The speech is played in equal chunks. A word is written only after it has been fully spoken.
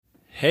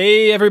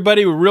Hey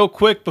everybody, real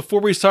quick before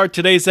we start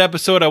today's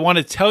episode, I want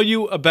to tell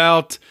you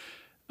about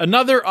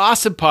another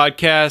awesome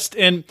podcast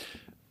and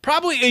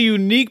probably a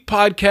unique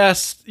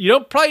podcast. You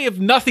don't probably have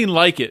nothing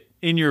like it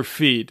in your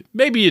feed.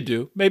 Maybe you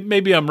do.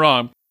 Maybe I'm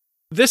wrong.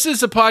 This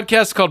is a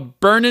podcast called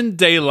Burnin'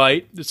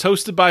 Daylight. It's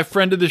hosted by a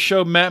friend of the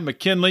show, Matt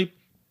McKinley.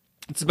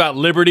 It's about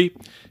liberty.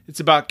 It's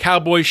about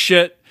cowboy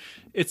shit.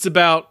 It's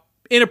about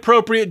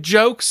inappropriate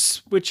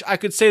jokes, which I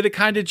could say the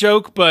kind of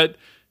joke, but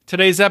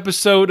today's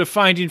episode of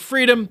Finding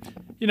Freedom,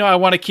 I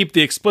want to keep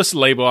the explicit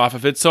label off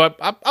of it, so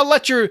I'll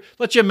let you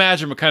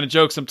imagine what kind of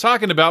jokes I'm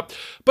talking about.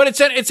 But it's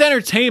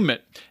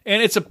entertainment,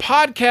 and it's a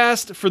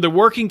podcast for the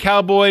working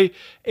cowboy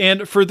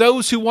and for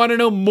those who want to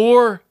know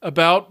more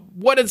about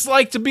what it's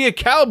like to be a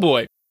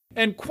cowboy.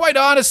 And quite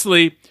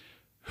honestly,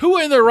 who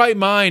in their right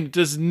mind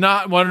does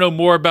not want to know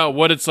more about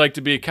what it's like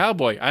to be a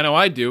cowboy? I know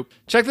I do.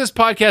 Check this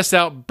podcast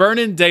out,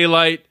 Burnin'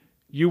 Daylight.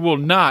 You will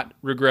not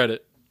regret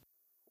it.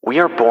 We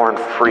are born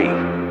free,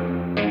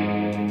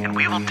 and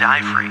we will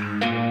die free.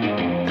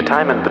 The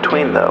time in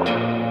between, though,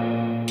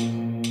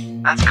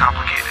 that's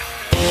complicated.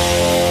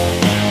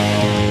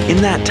 In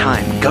that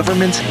time,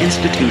 governments,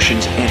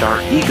 institutions, and our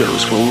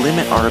egos will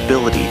limit our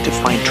ability to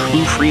find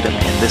true freedom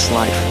in this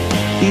life.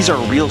 These are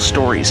real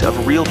stories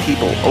of real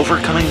people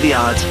overcoming the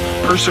odds,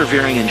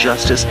 persevering in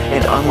justice,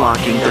 and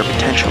unlocking their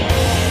potential.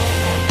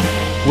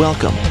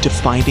 Welcome to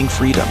Finding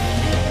Freedom.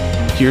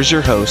 Here's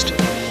your host,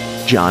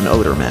 John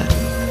Odermatt.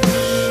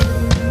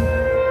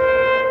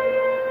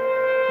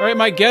 All right,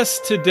 my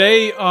guest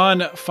today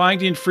on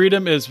Finding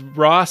Freedom is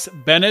Ross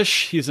Benes.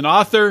 He's an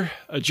author,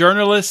 a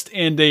journalist,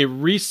 and a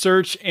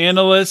research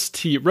analyst.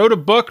 He wrote a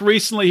book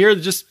recently here that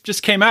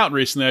just came out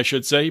recently, I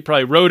should say. He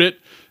probably wrote it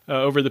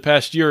over the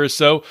past year or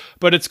so,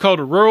 but it's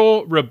called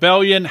Rural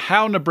Rebellion: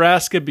 How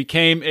Nebraska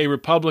Became a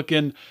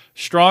Republican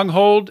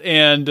Stronghold.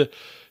 And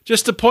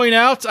just to point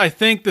out, I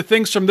think the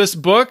things from this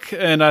book,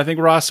 and I think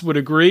Ross would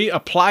agree,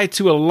 apply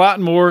to a lot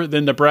more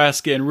than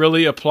Nebraska and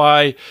really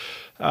apply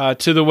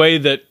to the way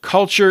that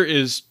culture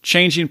is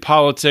changing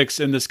politics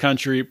in this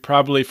country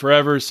probably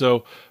forever.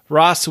 So,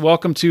 Ross,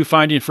 welcome to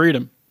Finding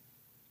Freedom.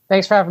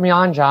 Thanks for having me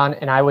on, John.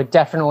 And I would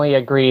definitely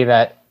agree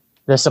that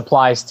this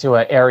applies to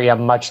an area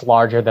much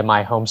larger than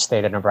my home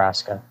state of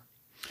Nebraska.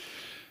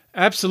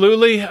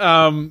 Absolutely.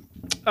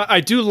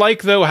 I do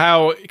like, though,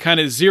 how kind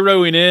of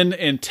zeroing in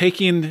and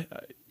taking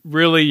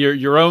really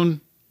your own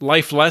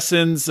life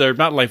lessons, or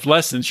not life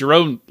lessons, your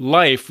own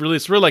life. Really,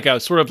 it's really like a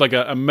sort of like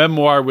a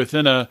memoir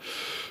within a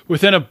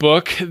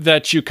book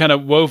that you kind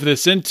of wove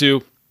this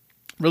into.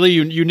 Really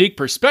unique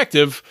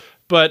perspective,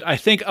 but I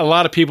think a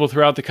lot of people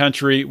throughout the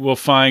country will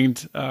find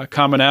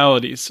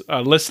commonalities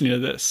listening to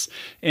this.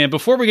 And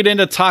before we get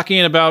into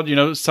talking about,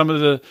 some of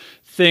the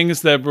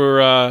things that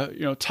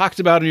were, talked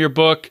about in your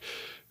book,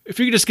 if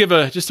you could just give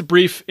a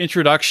brief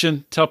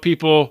introduction, tell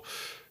people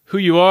who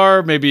you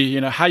are,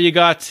 maybe, how you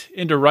got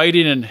into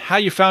writing and how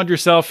you found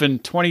yourself in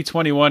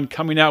 2021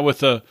 coming out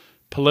with a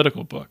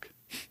political book.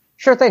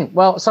 Sure thing.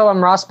 Well, so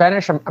I'm Ross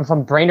Benes. I'm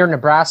from Brainerd,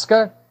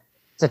 Nebraska.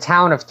 It's a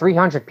town of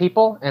 300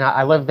 people, and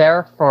I lived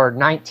there for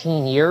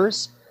 19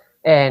 years.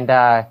 And,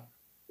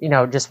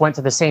 just went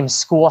to the same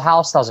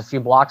schoolhouse that was a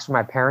few blocks from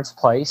my parents'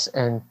 place.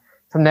 And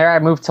from there, I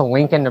moved to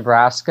Lincoln,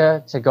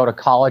 Nebraska to go to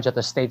college at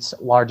the state's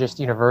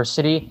largest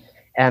university.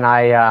 And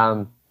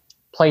I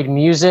played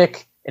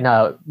music in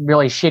a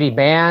really shitty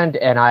band,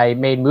 and I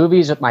made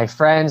movies with my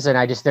friends, and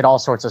I just did all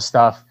sorts of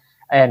stuff.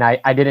 And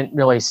I didn't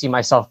really see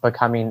myself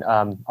becoming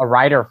a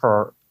writer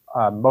for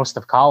most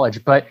of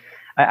college. But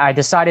I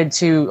decided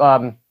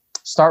to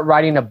start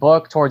writing a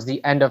book towards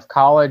the end of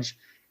college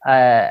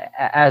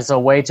as a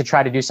way to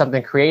try to do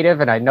something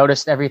creative. And I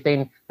noticed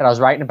everything that I was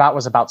writing about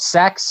was about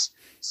sex.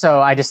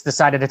 So I just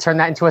decided to turn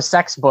that into a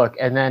sex book.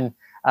 And then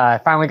I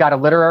finally got a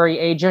literary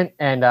agent,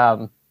 and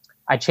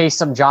I chased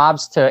some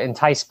jobs to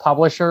entice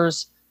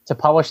publishers to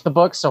publish the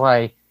book. So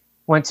I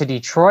went to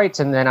Detroit,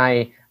 and then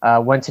I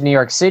went to New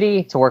York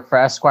City to work for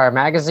Esquire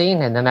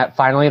magazine. And then that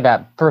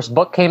first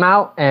book came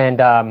out. And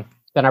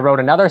then I wrote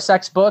another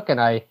sex book,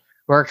 and I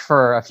worked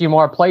for a few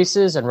more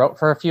places and wrote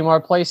for a few more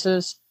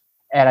places.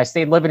 And I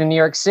stayed living in New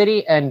York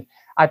City, and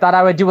I thought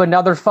I would do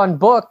another fun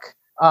book.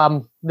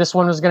 This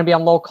one was going to be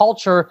on low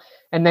culture.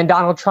 And then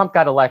Donald Trump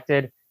got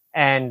elected,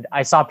 and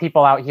I saw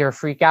people out here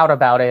freak out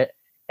about it.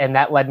 And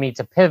that led me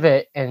to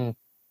pivot and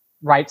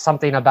write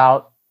something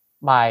about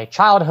my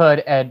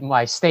childhood and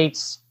my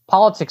state's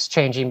politics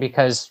changing,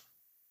 because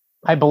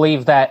I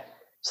believe that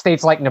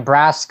states like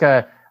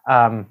Nebraska,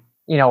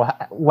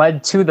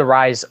 led to the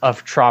rise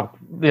of Trump.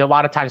 A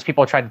lot of times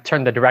people try to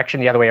turn the direction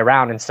the other way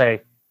around and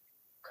say,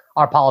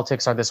 our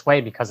politics are this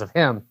way because of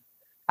him.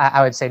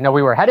 I would say, no,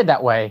 we were headed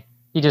that way.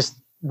 He just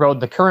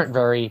rode the current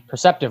very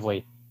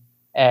perceptively.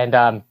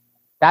 And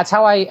that's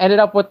how I ended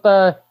up with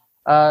the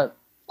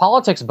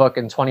politics book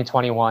in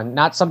 2021.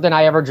 Not something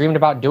I ever dreamed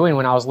about doing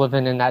when I was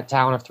living in that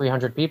town of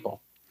 300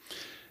 people.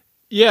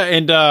 Yeah,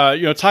 and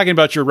talking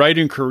about your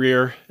writing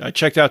career, I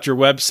checked out your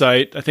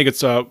website. I think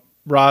it's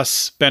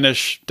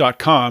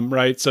rossbenes.com,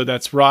 right? So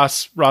that's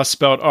Ross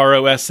spelled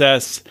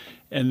ROSS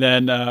and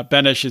then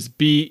Benes is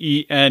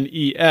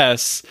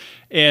Benes.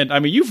 And I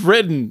mean, you've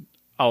written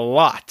a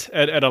lot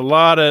at a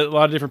lot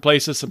of different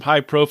places, some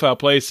high profile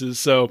places.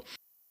 So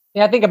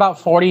yeah, I think about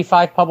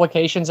 45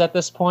 publications at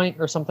this point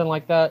or something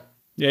like that.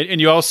 Yeah,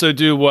 and you also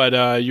do what?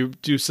 You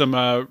do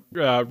some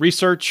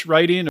research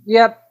writing?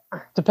 Yep.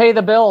 To pay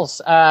the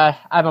bills.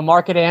 I'm a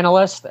market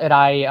analyst, and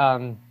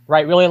I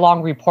write really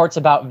long reports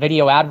about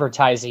video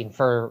advertising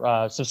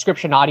for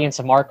subscription audience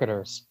and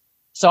marketers.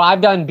 So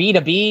I've done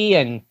B2B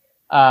and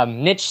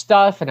niche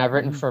stuff, and I've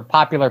written for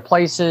popular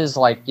places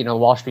like,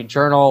 Wall Street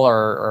Journal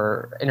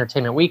or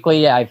Entertainment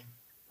Weekly.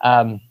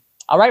 I'll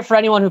write for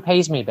anyone who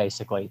pays me,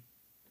 basically.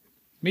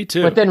 Me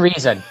too. Within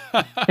reason.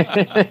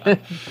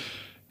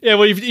 Yeah,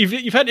 well,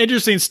 you've had an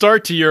interesting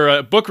start to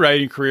your book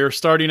writing career,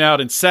 starting out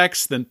in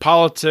sex, then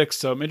politics.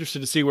 So I'm interested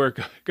to see where it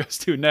goes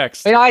to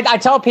next. I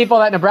tell people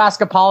that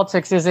Nebraska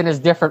politics isn't as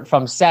different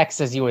from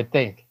sex as you would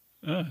think.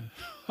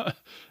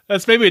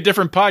 That's maybe a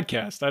different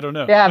podcast. I don't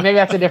know. Yeah, maybe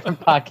that's a different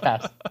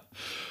podcast.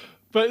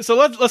 But so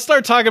let's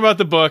start talking about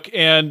the book.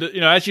 And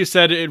as you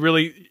said,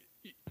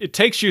 it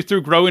takes you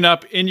through growing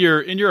up in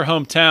your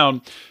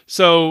hometown.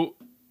 So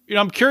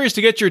I'm curious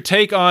to get your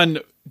take on.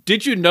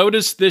 Did you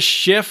notice this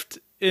shift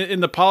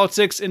in the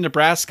politics in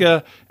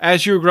Nebraska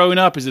as you were growing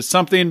up? Is it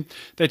something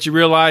that you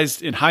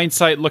realized in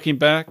hindsight looking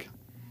back?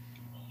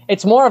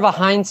 It's more of a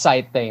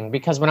hindsight thing,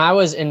 because when I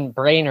was in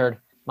Brainerd,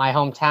 my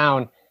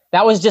hometown,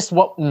 that was just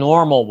what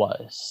normal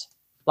was.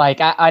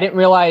 Like, I didn't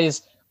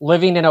realize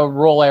living in a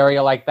rural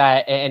area like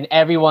that and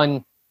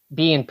everyone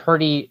being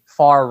pretty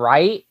far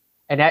right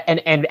and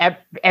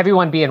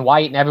everyone being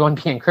white and everyone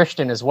being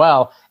Christian as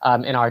well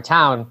in our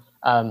town.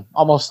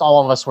 Almost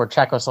all of us were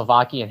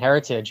Czechoslovakian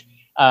heritage.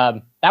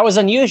 That was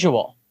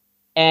unusual.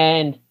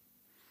 And,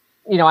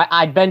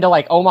 I'd been to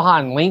like Omaha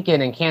and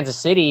Lincoln and Kansas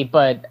City,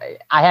 but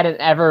I hadn't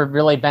ever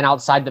really been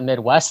outside the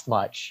Midwest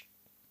much.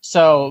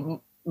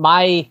 So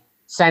my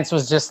sense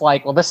was just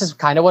like, well, this is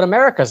kind of what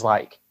America's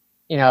like.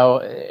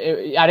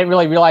 I didn't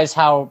really realize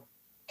how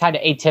kind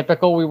of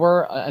atypical we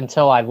were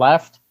until I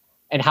left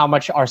and how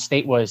much our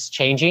state was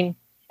changing.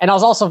 And I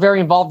was also very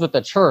involved with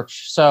the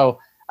church. So,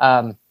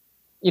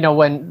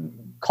 when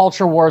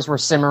culture wars were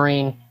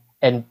simmering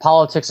and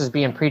politics is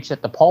being preached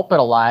at the pulpit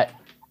a lot,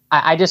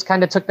 I just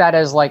kind of took that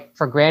as like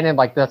for granted,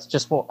 like that's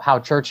just how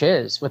church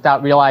is,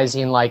 without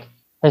realizing like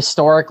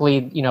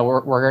historically,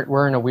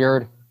 we're in a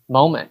weird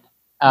moment.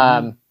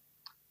 And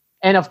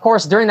of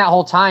course, during that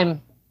whole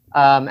time,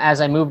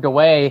 as I moved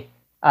away,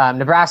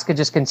 Nebraska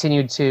just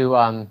continued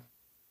to,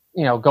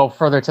 go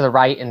further to the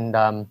right and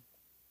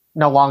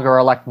no longer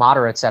elect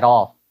moderates at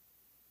all.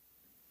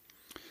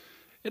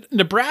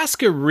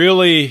 Nebraska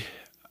really,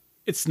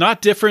 it's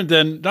not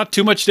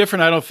too much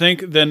different, I don't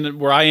think, than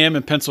where I am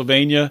in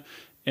Pennsylvania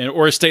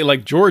or a state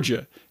like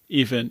Georgia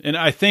even. And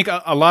I think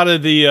a lot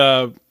of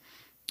the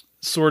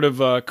sort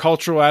of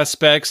cultural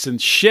aspects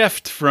and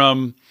shift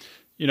from,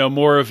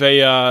 more of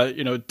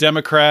a,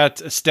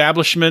 Democrat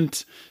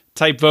establishment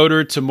type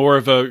voter to more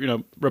of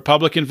a,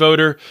 Republican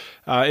voter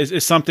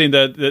is something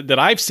that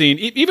I've seen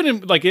even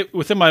in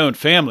within my own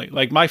family.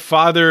 Like my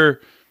father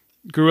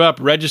grew up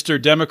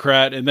registered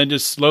Democrat and then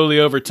just slowly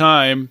over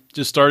time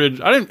just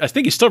started, I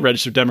think he's still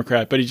registered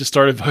Democrat, but he just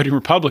started voting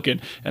Republican.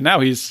 And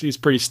now he's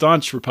pretty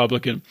staunch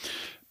Republican.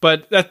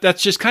 But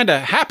that's just kind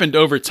of happened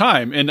over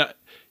time. And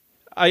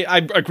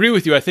I agree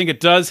with you. I think it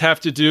does have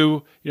to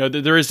do,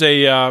 there is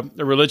a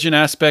religion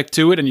aspect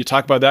to it. And you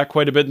talk about that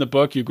quite a bit in the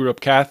book. You grew up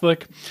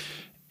Catholic.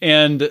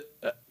 And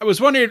I was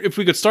wondering if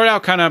we could start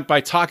out kind of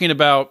by talking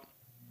about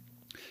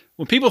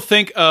when people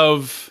think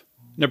of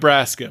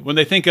Nebraska, when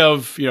they think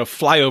of,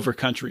 flyover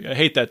country. I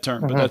hate that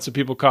term, but that's what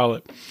people call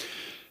it.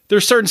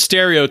 There's certain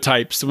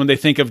stereotypes when they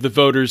think of the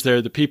voters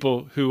there, the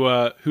people who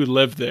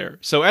live there.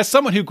 So as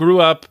someone who grew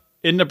up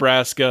in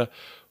Nebraska,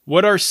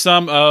 what are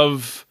some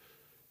of,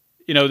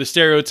 the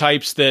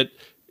stereotypes that,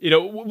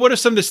 what are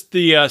some of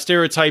the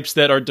stereotypes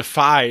that are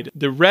defied,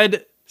 the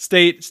red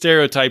state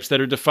stereotypes that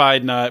are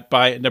defied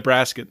by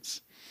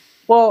Nebraskans?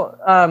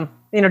 Well,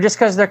 just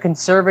because they're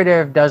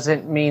conservative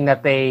doesn't mean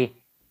that they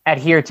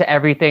adhere to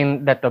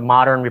everything that the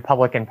modern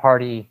Republican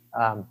Party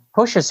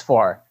pushes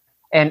for.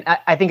 And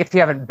I think if you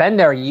haven't been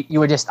there, you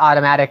would just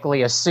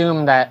automatically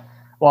assume that,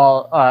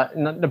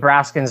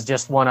 Nebraskans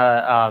just want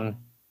to,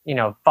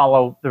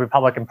 follow the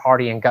Republican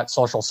Party and gut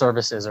social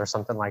services or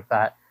something like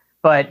that.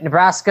 But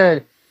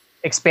Nebraska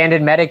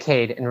expanded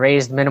Medicaid and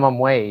raised minimum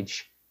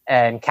wage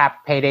and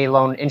capped payday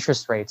loan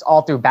interest rates,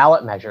 all through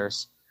ballot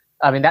measures.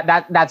 I mean,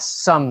 that's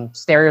some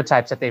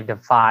stereotypes that they've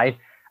defied.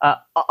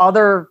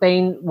 Other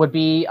thing would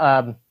be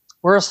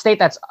we're a state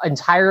that's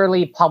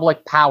entirely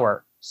public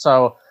power.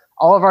 So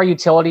all of our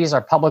utilities are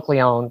publicly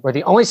owned. We're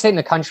the only state in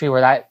the country where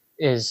that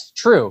is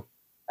true.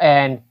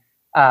 And,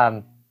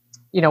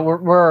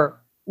 we're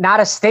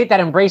not a state that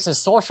embraces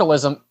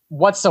socialism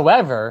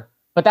whatsoever,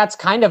 but that's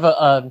kind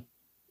of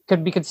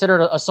could be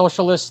considered a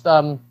socialist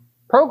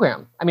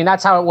program. I mean,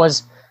 that's how it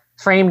was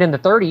framed in the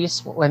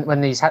 30s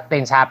when these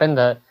things happened.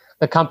 The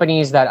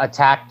companies that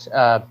attacked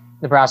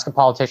Nebraska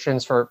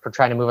politicians for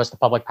trying to move us to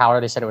public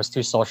power, they said it was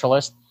too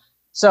socialist.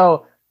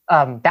 So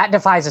that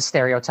defies a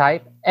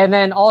stereotype. And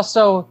then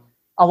also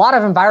a lot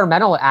of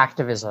environmental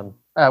activism.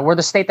 We're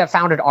the state that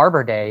founded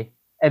Arbor Day.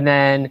 And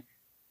then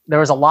there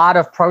was a lot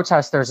of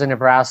protesters in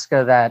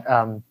Nebraska that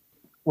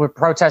were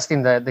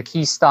protesting the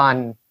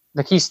Keystone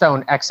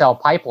XL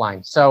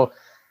pipeline. So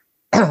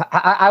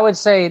I would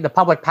say the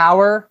public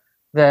power,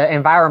 the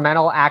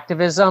environmental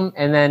activism,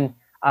 and then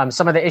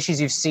some of the issues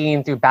you've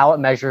seen through ballot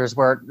measures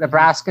where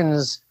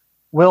Nebraskans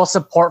will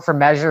support for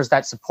measures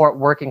that support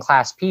working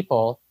class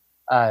people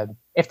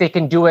if they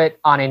can do it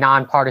on a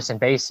nonpartisan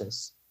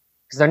basis.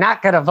 Because they're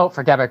not going to vote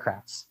for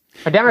Democrats.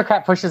 If a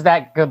Democrat pushes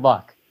that, good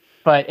luck.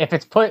 But if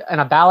it's put in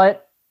a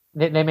ballot,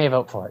 they may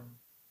vote for it.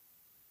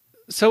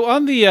 So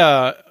on the,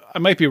 I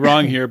might be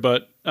wrong here,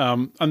 but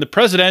on the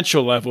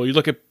presidential level, you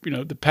look at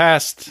the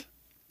past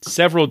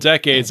several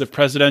decades of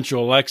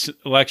presidential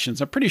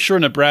elections. I'm pretty sure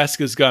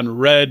Nebraska's gone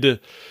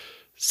red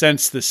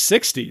since the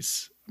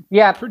 60s.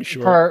 Yeah, pretty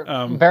sure for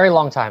a very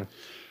long time.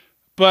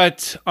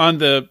 But on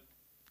the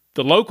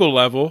local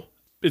level,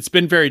 it's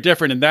been very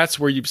different, and that's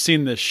where you've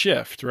seen this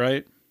shift,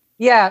 right?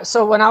 Yeah.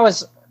 So when I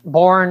was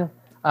born,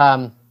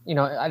 in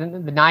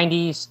the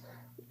 90s,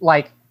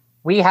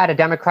 we had a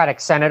Democratic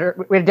senator,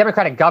 we had a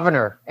Democratic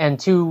governor and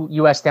 2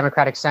 U.S.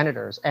 Democratic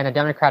senators and a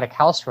Democratic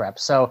House rep.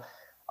 So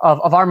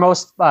of our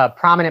most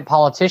prominent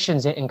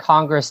politicians in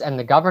Congress and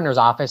the governor's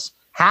office,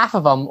 half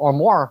of them or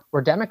more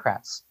were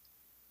Democrats.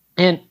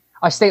 And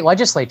our state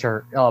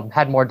legislature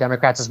had more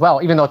Democrats as well,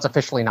 even though it's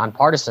officially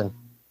nonpartisan.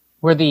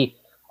 We're the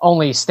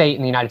only state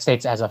in the United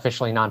States that has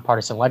officially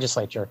nonpartisan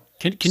legislature.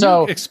 Can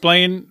you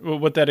explain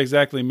what that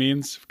exactly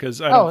means? Because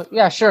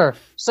yeah, sure.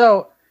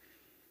 So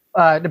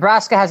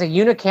Nebraska has a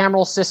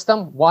unicameral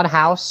system, one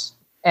house,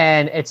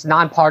 and it's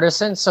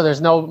nonpartisan. So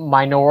there's no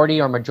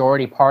minority or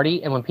majority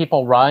party. And when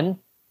people run,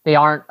 they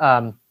aren't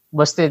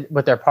listed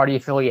with their party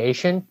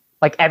affiliation.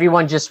 Like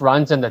everyone just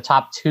runs and the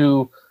top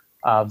 2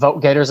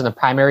 vote getters in the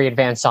primary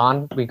advance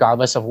on,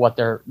 regardless of what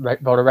their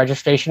voter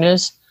registration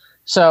is.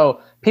 So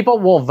people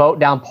will vote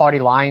down party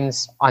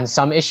lines on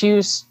some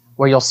issues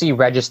where you'll see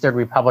registered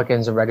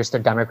Republicans and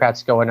registered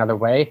Democrats go another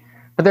way.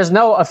 But there's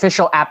no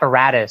official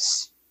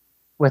apparatus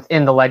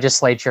within the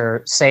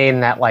legislature saying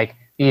that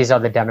these are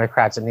the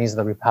Democrats and these are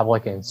the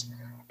Republicans.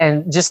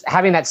 And just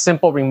having that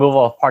simple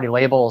removal of party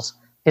labels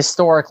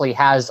historically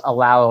has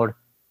allowed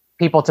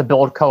people to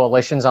build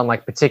coalitions on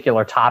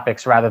particular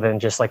topics rather than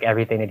just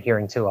everything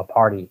adhering to a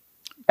party.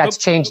 That's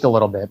changed a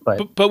little bit,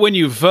 but when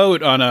you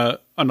vote on a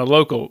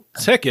local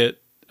ticket,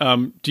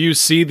 do you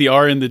see the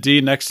R and the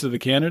D next to the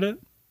candidate?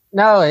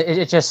 No,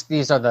 it just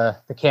these are the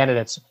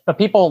candidates, but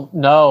people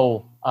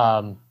know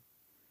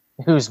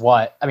who's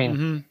what. I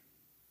mean,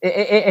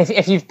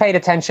 if you've paid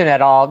attention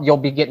at all, you'll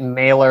be getting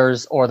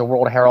mailers or the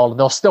World Herald.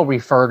 They'll still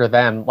refer to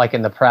them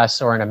in the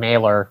press or in a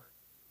mailer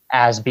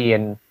as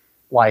being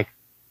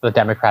the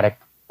Democratic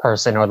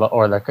person or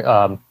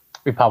the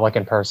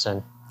Republican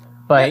person.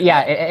 But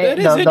that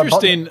is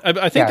interesting.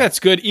 I think that's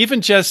good. Even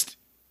just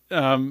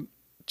a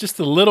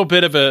little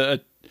bit of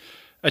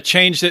a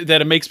change that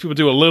it makes people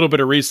do a little bit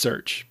of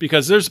research,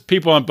 because there's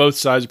people on both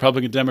sides,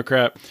 Republican,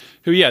 Democrat,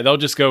 who, they'll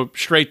just go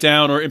straight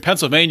down. Or in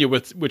Pennsylvania,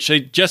 which they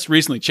just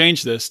recently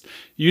changed this,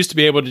 you used to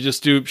be able to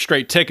just do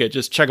straight ticket,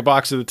 just check a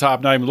box at the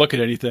top, not even look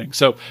at anything.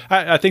 So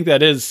I think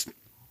that is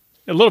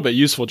a little bit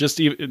useful, just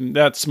in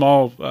that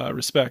small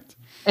respect.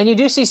 And you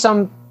do see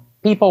some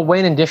people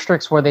win in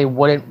districts where they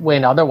wouldn't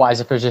win otherwise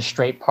if it was just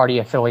straight party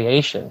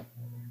affiliation.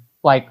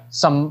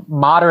 Some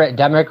moderate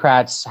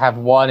Democrats have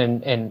won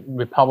in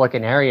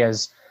Republican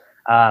areas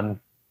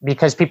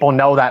because people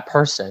know that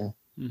person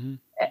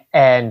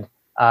and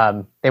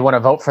they want to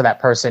vote for that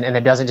person, and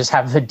it doesn't just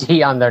have the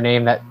D on their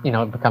name that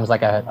it becomes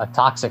a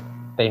toxic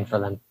thing for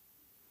them.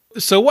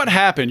 So what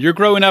happened? You're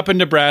growing up in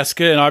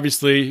Nebraska, and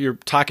obviously you're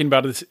talking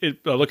about this,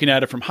 looking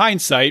at it from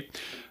hindsight.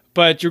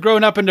 But you're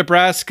growing up in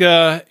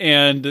Nebraska,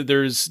 and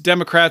there's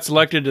Democrats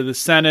elected to the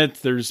Senate.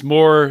 There's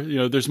more,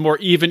 there's more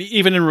even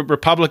in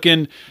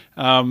Republican,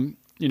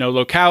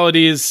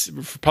 localities.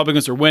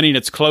 Republicans are winning.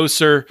 It's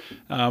closer.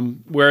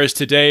 Whereas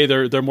today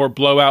they're more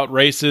blowout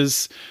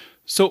races.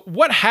 So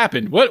what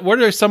happened? What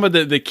are some of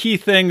the key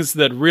things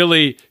that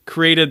really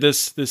created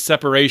this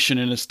separation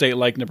in a state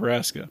like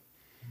Nebraska?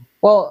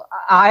 Well,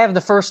 I have the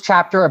first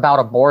chapter about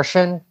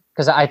abortion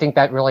because I think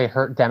that really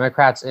hurt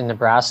Democrats in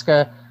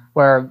Nebraska,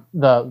 where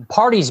the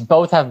parties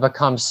both have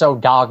become so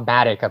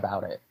dogmatic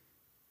about it.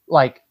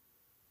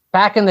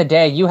 Back in the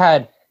day, you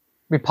had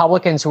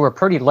Republicans who were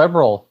pretty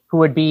liberal who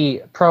would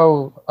be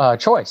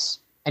pro-choice,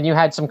 and you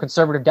had some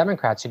conservative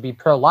Democrats who'd be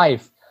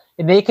pro-life,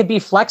 and they could be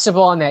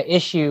flexible on that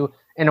issue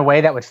in a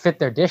way that would fit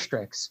their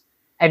districts.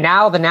 And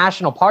now the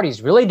national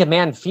parties really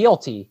demand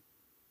fealty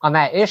on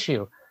that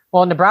issue.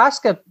 Well, in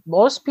Nebraska,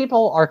 most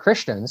people are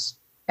Christians,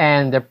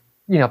 and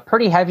they're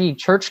pretty heavy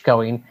church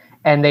going,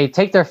 and they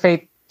take their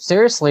faith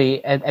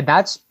seriously, and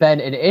that's been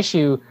an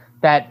issue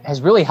that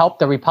has really helped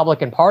the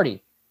Republican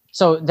Party.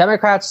 So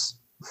Democrats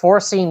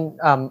forcing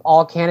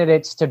all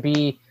candidates to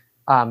be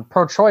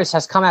pro-choice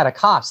has come at a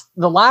cost.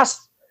 The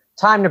last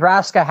time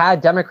Nebraska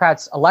had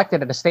Democrats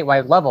elected at a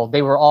statewide level,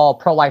 they were all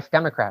pro-life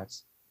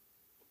Democrats.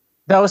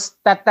 That's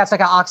like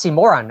an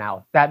oxymoron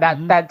now.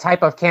 That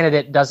type of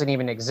candidate doesn't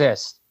even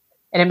exist.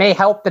 And it may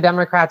help the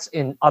Democrats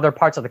in other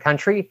parts of the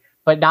country,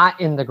 but not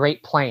in the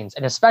Great Plains,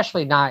 and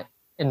especially not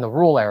in the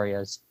rural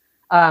areas.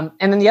 And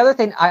then the other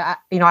thing,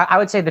 I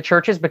would say the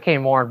churches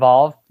became more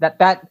involved.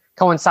 That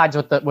coincides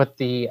with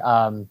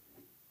the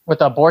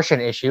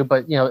abortion issue,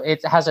 but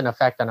it has an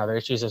effect on other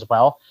issues as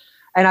well.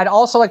 And I'd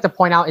also like to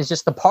point out is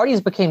just the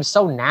parties became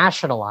so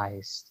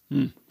nationalized.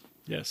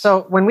 Yes.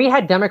 So when we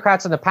had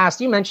Democrats in the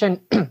past, you mentioned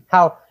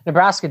how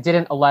Nebraska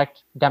didn't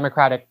elect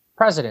Democratic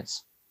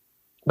presidents,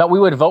 but we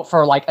would vote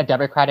for like a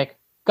Democratic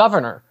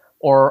governor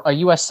or a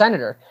U.S.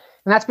 senator.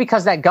 And that's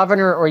because that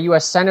governor or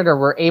U.S. senator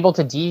were able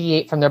to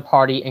deviate from their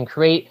party and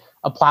create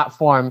a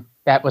platform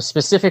that was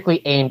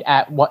specifically aimed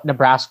at what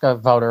Nebraska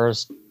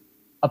voters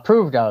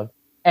approved of.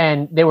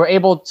 And they were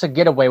able to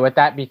get away with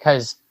that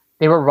because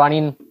they were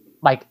running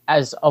like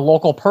as a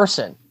local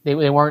person.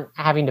 They weren't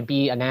having to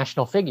be a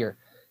national figure.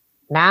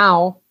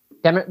 Now,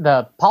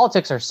 the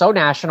politics are so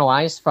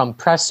nationalized from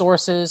press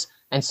sources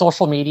and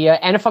social media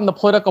and from the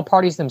political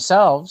parties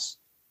themselves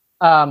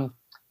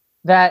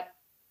that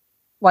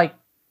like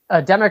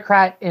a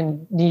Democrat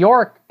in New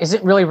York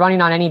isn't really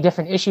running on any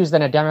different issues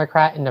than a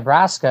Democrat in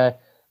Nebraska.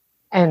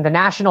 And the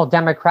National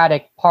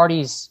Democratic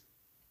Party's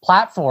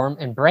platform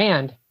and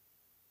brand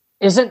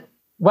isn't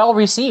well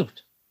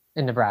received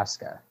in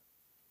Nebraska.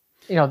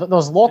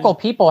 Those local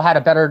people had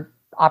a better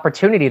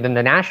opportunity than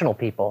the national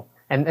people.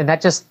 And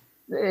that just,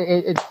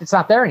 it's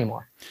not there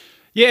anymore.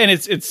 Yeah, and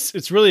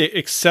it's really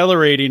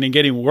accelerating and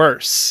getting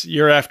worse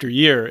year after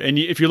year. And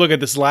if you look at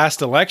this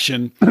last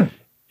election,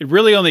 it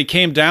really only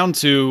came down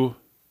to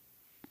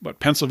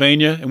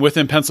Pennsylvania, and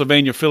within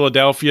Pennsylvania,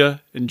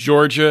 Philadelphia, and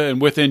Georgia,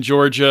 and within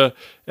Georgia,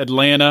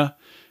 Atlanta,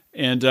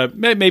 and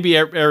maybe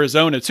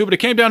Arizona too. But it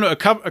came down to a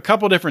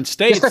couple different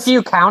states, just a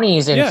few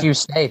counties in a few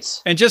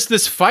states, and just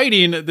this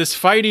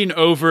fighting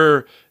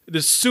over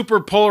this super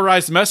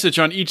polarized message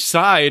on each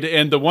side,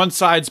 and the one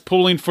side's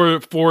pulling for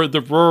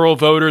the rural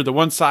voter, the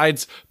one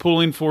side's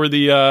pulling for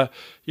the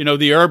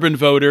the urban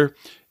voter.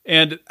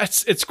 And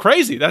it's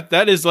crazy.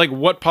 That is like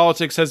what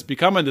politics has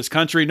become in this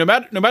country. No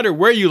matter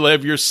where you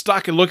live, you're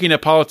stuck in looking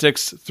at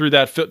politics through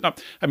that filter.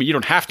 I mean, you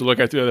don't have to look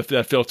at through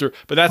that filter,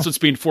 but that's what's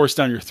being forced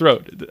down your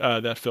throat.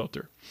 That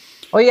filter.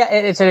 Well, yeah,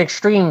 it's an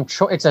extreme.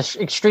 It's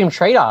an extreme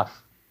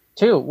trade-off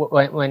too.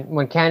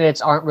 When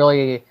candidates aren't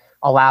really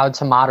allowed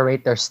to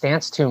moderate their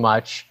stance too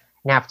much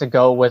and have to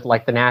go with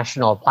like the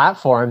national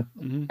platform,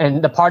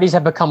 and the parties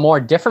have become more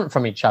different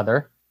from each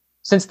other.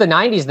 Since the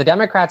 90s, the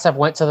Democrats have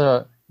went to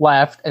the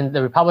left and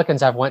the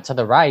Republicans have went to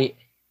the right.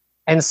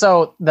 And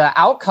so the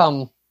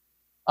outcome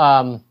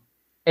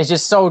is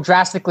just so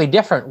drastically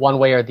different one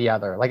way or the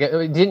other. Like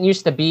it didn't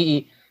used to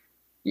be,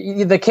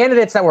 the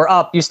candidates that were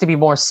up used to be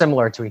more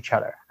similar to each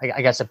other.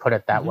 I guess I'd put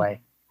it that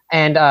way.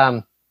 And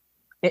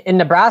in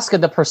Nebraska,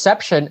 the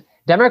perception,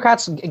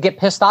 Democrats get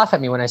pissed off at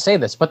me when I say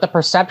this, but the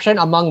perception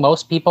among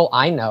most people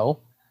I know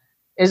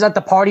is that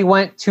the party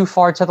went too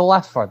far to the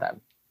left for them.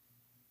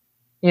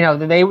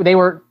 They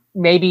were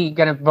maybe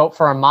going to vote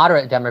for a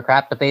moderate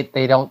Democrat, but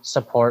they don't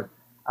support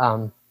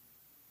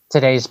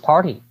today's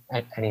party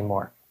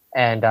anymore.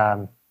 And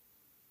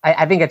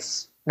I think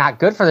it's not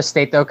good for the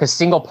state, though, because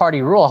single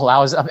party rule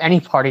allows any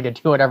party to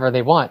do whatever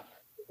they want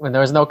when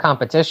there's no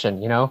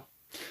competition,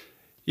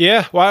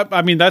 Yeah, well,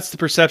 I mean, that's the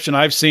perception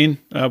I've seen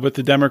with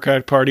the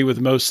Democratic Party, with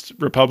most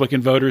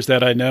Republican voters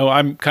that I know.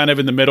 I'm kind of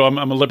in the middle.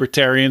 I'm a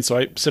libertarian, so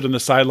I sit on the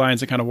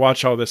sidelines and kind of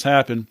watch all this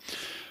happen.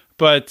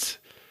 But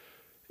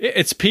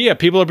it's PIA.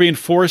 People are being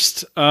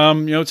forced,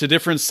 to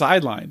different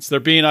sidelines. They're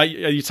being.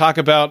 You talk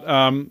about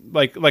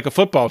like a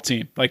football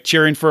team, like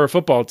cheering for a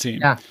football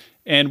team. Yeah.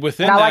 And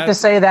within I like to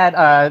say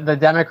that the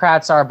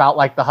Democrats are about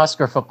like the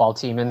Husker football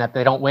team, and that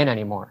they don't win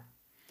anymore.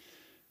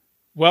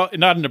 Well,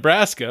 not in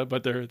Nebraska,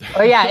 but they're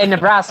oh yeah, in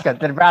Nebraska,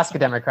 the Nebraska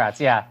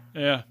Democrats. Yeah.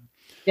 Yeah.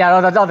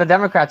 Yeah. The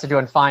Democrats are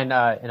doing fine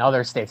in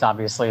other states.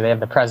 Obviously, they have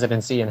the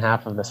presidency and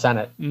half of the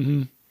Senate.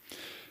 Mm-hmm.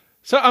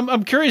 So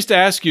I'm curious to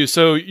ask you.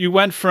 So you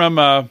went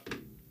from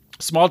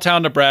small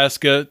town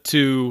Nebraska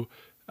to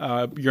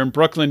you're in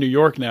Brooklyn, New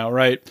York now,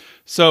 right?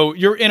 So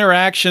your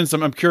interactions,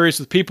 I'm curious,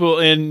 with people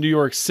in New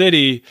York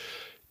City.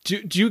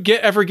 Do you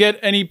ever get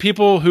any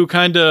people who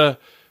kind of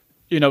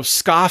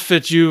scoff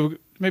at you?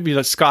 Maybe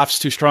that scoff's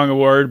too strong a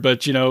word,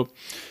 but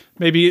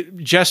maybe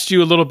jest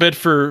you a little bit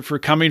for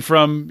coming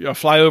from a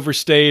flyover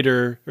state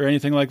or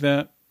anything like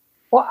that?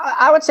 Well,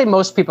 I would say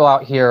most people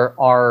out here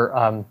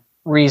are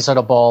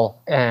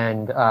reasonable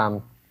and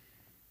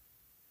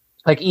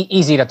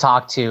easy to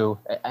talk to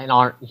and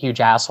aren't huge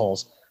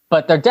assholes.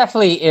 But there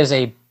definitely is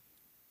a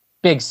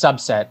big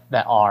subset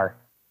that are.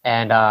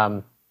 And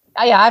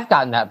I've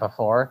gotten that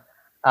before.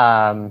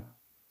 I've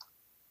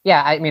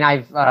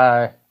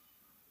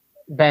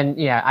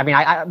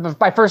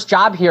my first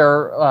job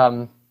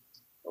here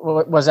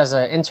was as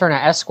an intern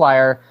at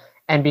Esquire,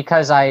 and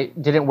because I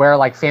didn't wear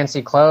like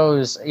fancy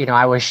clothes,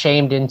 I was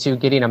shamed into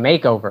getting a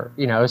makeover.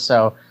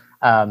 So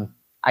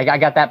I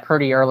got that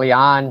pretty early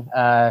on.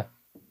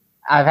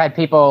 I've had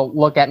people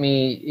look at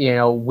me,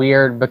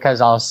 weird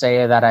because I'll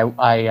say that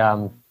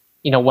I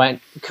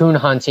went coon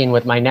hunting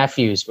with my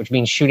nephews, which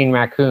means shooting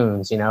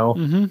raccoons,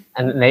 Mm-hmm.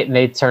 and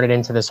they turn it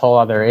into this whole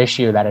other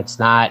issue that it's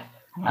not.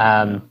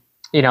 I've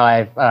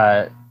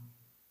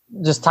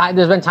there's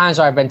been times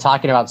where I've been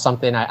talking about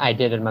something I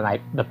did in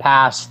the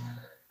past,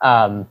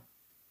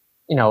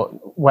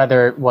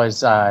 whether it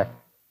was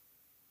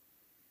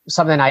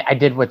something I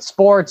did with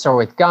sports or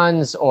with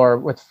guns or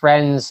with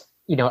friends,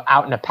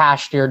 out in a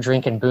pasture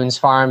drinking Boone's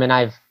Farm. And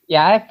I've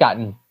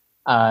gotten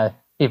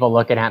people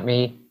looking at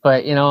me,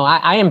 but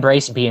I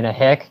embrace being a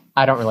hick.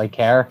 I don't really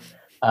care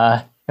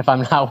if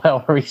I'm not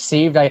well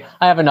received. I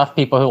have enough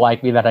people who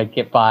like me that I'd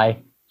get by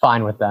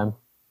fine with them.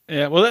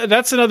 Yeah, well,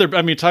 that's another,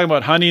 talking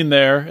about hunting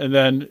there and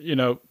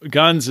then,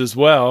 guns as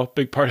well,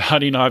 big part of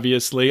hunting,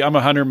 obviously. I'm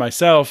a hunter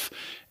myself.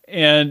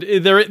 And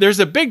there's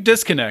a big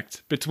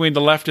disconnect between the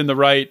left and the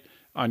right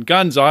on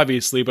guns,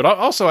 obviously, but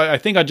also I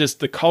think on just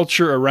the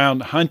culture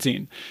around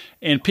hunting.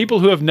 And people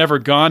who have never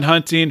gone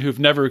hunting, who've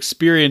never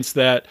experienced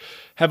that,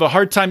 have a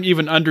hard time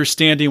even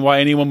understanding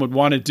why anyone would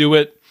want to do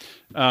it.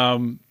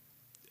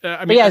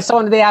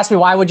 Someone, they asked me,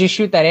 why would you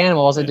shoot that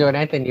animal? Is it doing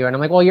anything to you? And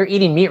I'm like, well, you're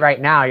eating meat right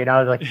now.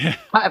 Like, if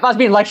I was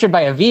being lectured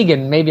by a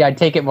vegan, maybe I'd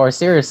take it more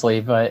seriously,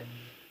 but.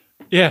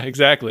 Yeah,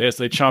 exactly. As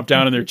they chomp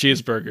down on their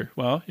cheeseburger.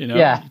 Well,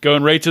 Yeah.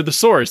 Going right to the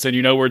source and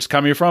you know where it's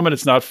coming from, and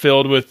it's not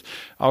filled with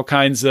all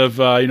kinds of,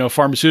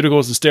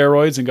 pharmaceuticals and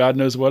steroids and God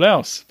knows what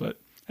else. But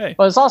hey.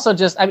 But it's also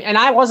just, and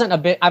I wasn't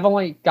I've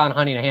only gone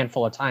hunting a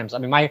handful of times.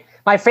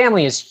 My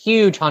family is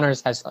huge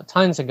hunters, has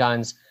tons of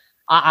guns.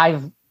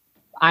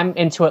 I'm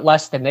into it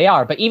less than they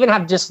are, but even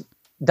have just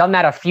done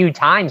that a few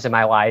times in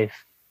my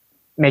life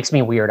makes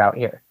me weird out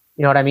here.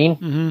 You know what I mean?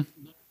 Mm-hmm.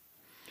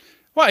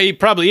 Well,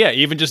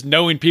 even just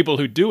knowing people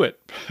who do it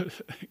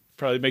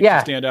probably makes you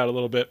stand out a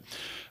little bit.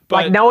 But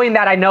like knowing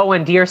that I know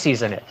when deer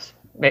season is,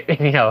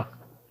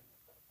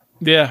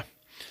 Yeah.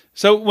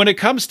 So when it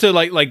comes to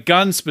like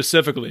guns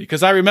specifically,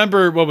 because I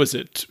remember, what was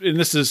it? And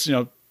this is,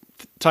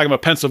 talking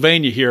about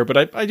Pennsylvania here,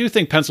 but I do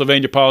think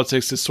Pennsylvania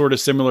politics is sort of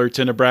similar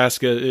to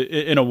Nebraska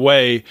in a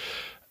way.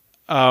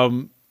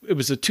 It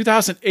was a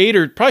 2008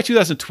 or probably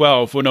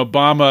 2012 when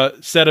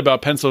Obama said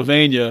about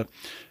Pennsylvania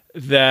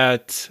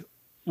that,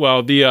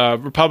 well, the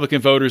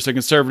Republican voters, the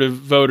conservative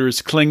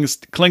voters cling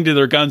to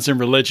their guns and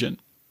religion.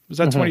 Was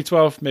that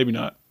 2012? Maybe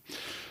not.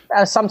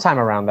 Sometime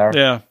around there.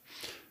 Yeah.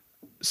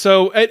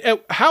 So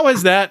how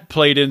has that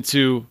played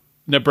into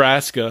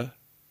Nebraska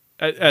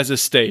as a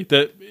state?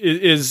 That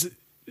is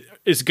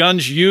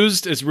guns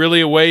used as really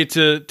a way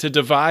to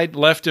divide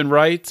left and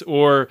right,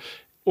 or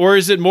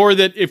is it more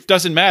that it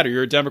doesn't matter?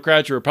 You're a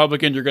Democrat, you're a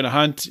Republican, you're going to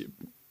hunt.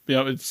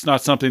 It's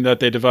not something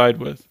that they divide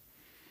with.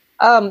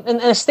 In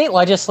a state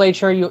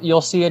legislature,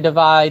 you'll see a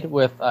divide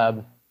with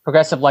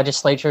progressive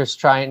legislatures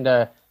trying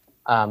to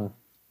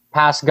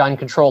pass gun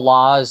control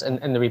laws,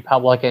 and the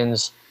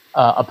Republicans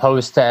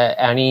opposed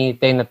to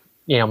anything that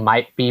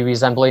might be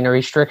resembling a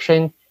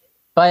restriction.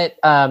 But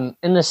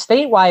in the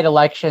statewide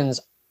elections,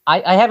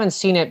 I haven't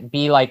seen it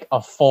be like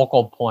a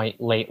focal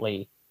point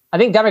lately. I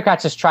think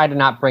Democrats just try to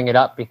not bring it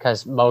up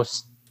because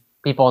most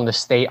people in the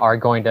state are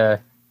going to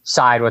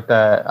side with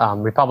the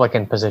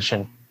Republican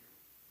position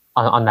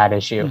on that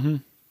issue. Mm-hmm.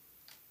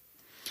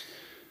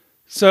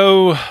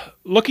 So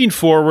looking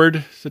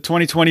forward to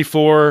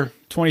 2024,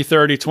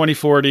 2030,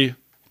 2040,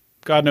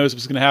 God knows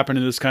what's going to happen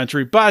in this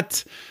country,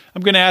 but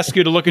I'm going to ask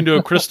you to look into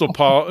a crystal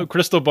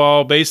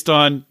ball based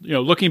on,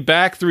 looking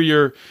back through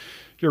your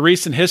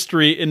recent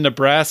history in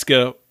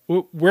Nebraska.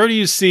 Where do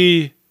you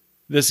see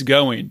this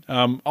going?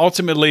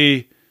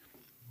 Ultimately,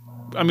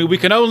 we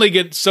can only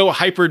get so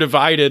hyper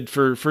divided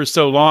for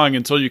so long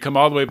until you come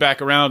all the way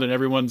back around and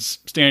everyone's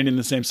standing in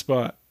the same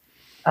spot.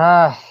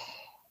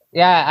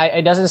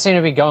 It doesn't seem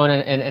to be going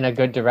in a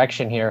good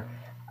direction here.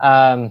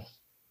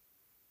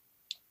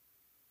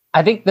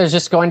 I think there's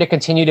just going to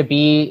continue to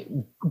be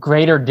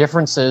greater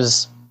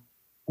differences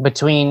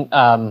between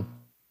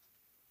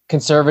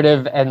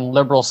conservative and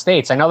liberal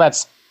states. I know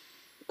that's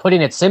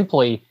putting it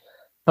simply,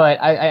 but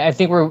I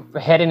think we're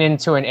heading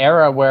into an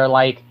era where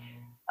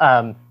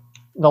the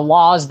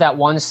laws that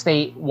one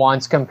state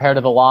wants compared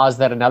to the laws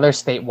that another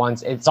state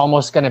wants, it's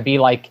almost going to be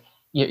like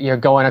you're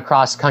going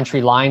across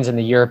country lines in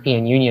the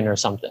European Union or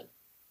something.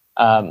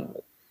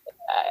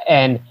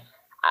 And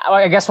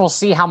I guess we'll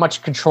see how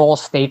much control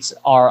states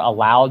are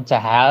allowed to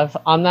have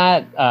on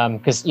that.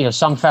 Because,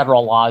 some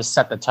federal laws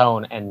set the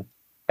tone, and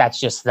that's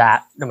just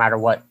that, no matter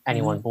what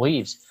anyone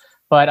believes.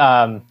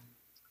 But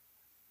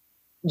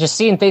just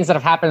seeing things that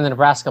have happened in the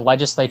Nebraska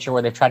legislature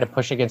where they've tried to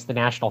push against the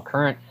national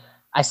current,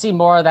 I see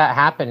more of that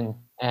happen.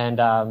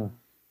 And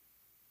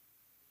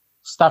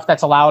stuff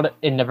that's allowed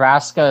in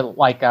Nebraska,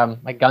 like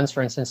guns,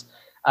 for instance,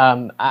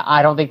 I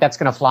don't think that's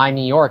going to fly in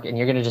New York, and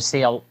you're going to just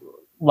see a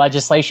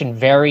legislation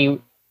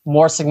vary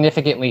more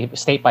significantly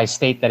state by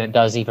state than it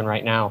does even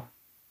right now.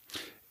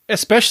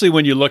 Especially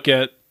when you look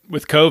at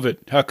with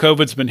COVID, how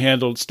COVID's been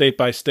handled state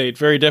by state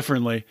very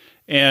differently.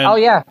 And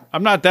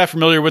I'm not that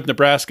familiar with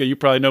Nebraska. You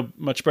probably know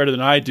much better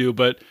than I do,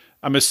 but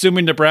I'm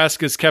assuming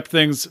Nebraska's kept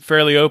things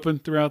fairly open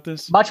throughout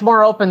this. Much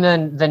more open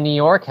than New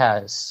York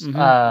has.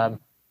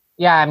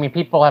 Yeah, I mean,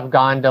 people have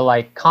gone to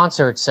like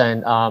concerts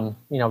and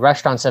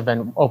restaurants have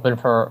been open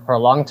for a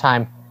long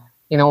time.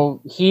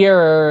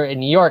 Here in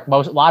New York, a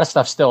lot of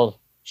stuff still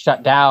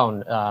shut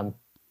down.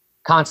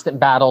 Constant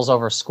battles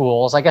over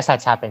schools. I guess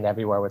that's happened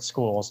everywhere with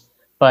schools.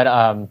 But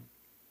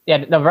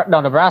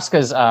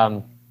Nebraska's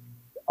a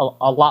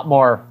lot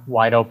more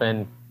wide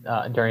open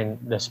during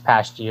this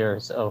past year.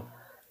 So,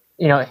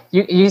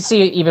 you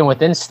see it even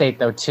within state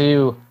though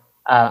too.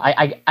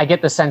 I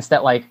get the sense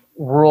that like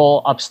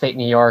rural upstate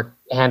New York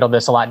handled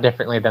this a lot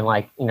differently than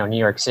like New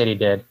York City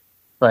did,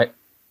 but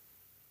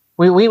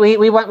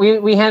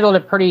we handled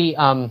it pretty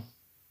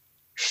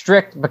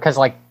strict because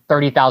like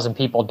 30,000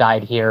 people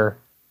died here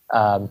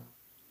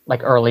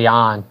like early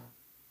on.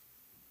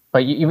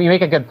 But you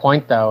make a good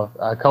point though.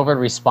 COVID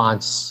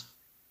response,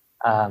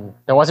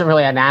 there wasn't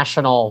really a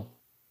national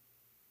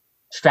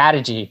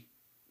strategy.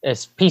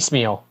 It's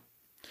piecemeal.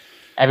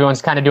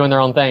 Everyone's kind of doing their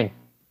own thing.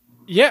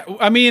 Yeah,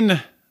 I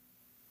mean,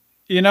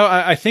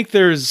 I think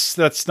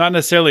that's not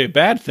necessarily a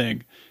bad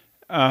thing.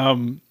 I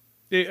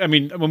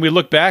mean, when we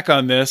look back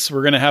on this,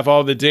 we're going to have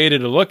all the data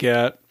to look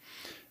at.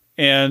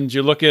 And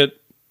you look at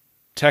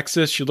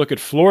Texas, you look at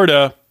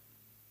Florida.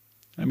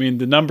 I mean,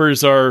 the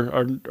numbers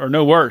are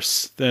no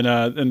worse than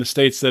the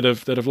states that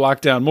have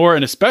locked down more.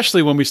 And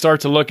especially when we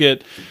start to look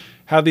at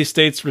how these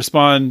states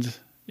respond,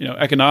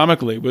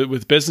 economically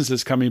with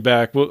businesses coming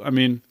back.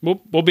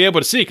 We'll be able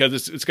to see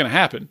because it's going to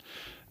happen.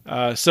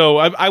 So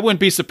I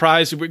wouldn't be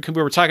surprised. We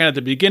were talking at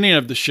the beginning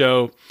of the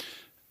show,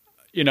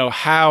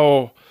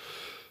 how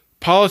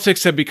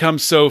politics have become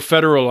so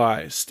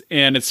federalized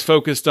and it's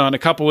focused on a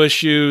couple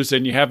issues,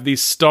 and you have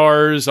these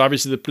stars.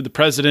 Obviously, the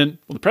president.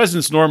 Well, the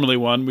president's normally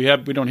one. We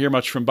don't hear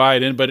much from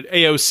Biden, but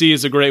AOC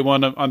is a great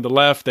one on the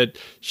left. That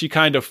she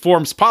kind of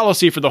forms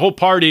policy for the whole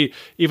party,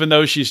 even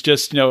though she's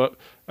just a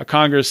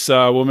Congress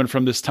woman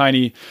from this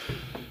tiny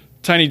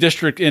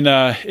district in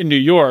New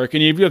York.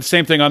 And you have the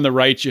same thing on the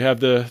right. You have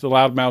the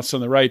loudmouths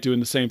on the right doing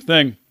the same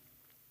thing.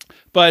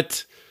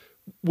 But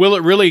will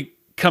it really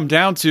come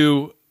down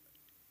to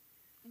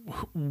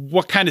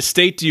what kind of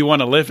state do you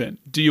want to live in?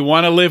 Do you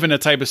want to live in a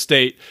type of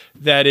state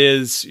that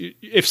is,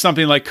 if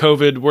something like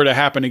COVID were to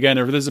happen again,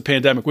 or if there's a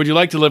pandemic, would you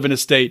like to live in a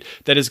state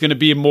that is going to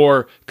be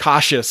more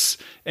cautious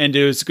and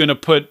is going to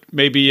put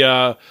maybe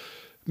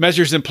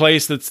measures in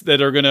place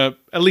that are going to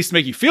at least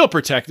make you feel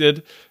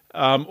protected?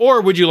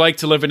 Or would you like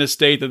to live in a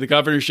state that the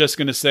governor's just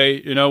going to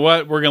say, you know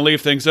what, we're going to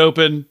leave things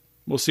open.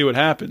 We'll see what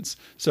happens.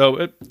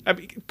 So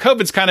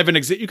COVID's kind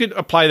of you could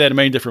apply that in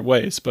many different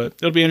ways, but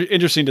it'll be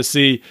interesting to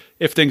see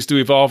if things do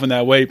evolve in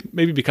that way,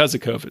 maybe because of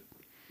COVID.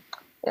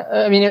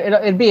 I mean,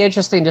 it'd be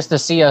interesting just to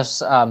see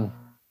us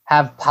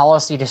have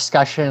policy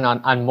discussion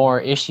on more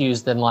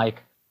issues than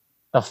like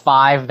the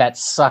 5 that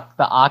suck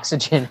the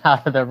oxygen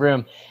out of the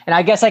room. And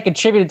I guess I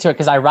contributed to it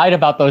because I write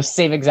about those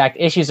same exact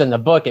issues in the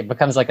book. It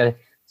becomes like a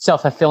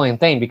self-fulfilling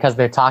thing because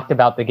they're talked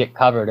about, they get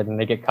covered, and then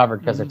they get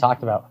covered because they're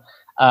talked about.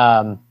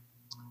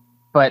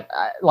 But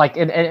like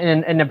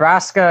in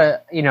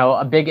Nebraska,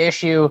 a big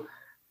issue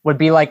would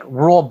be like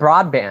rural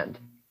broadband.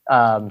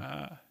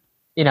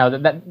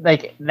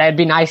 That'd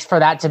be nice for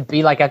that to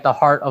be like at the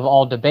heart of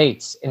all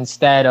debates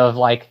instead of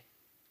like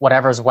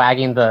whatever's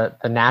wagging the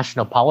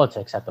national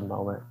politics at the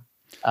moment.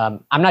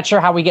 I'm not sure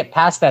how we get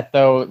past that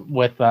though,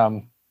 with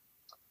the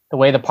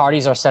way the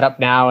parties are set up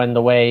now and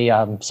the way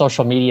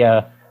social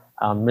media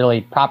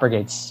really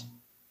propagates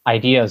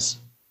ideas.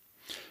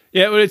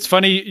 Yeah, well, it's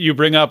funny you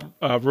bring up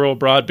rural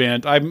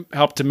broadband. I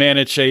helped to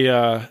manage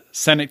a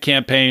Senate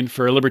campaign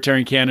for a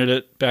Libertarian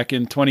candidate back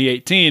in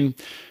 2018,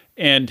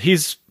 and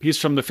he's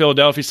from the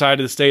Philadelphia side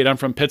of the state. I'm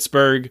from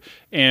Pittsburgh,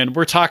 and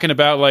we're talking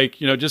about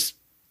just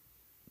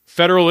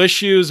federal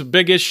issues,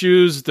 big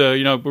issues.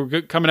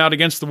 We're coming out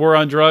against the war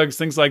on drugs,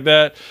 things like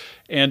that.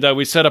 And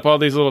we set up all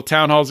these little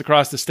town halls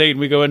across the state, and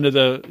we go into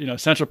the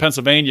central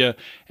Pennsylvania,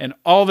 and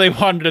all they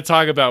wanted to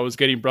talk about was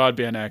getting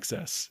broadband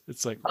access.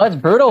 It's like, it's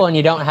brutal when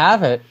you don't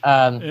have it.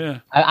 Yeah.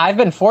 I've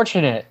been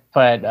fortunate,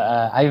 but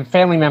I have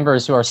family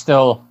members who are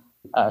still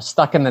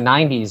stuck in the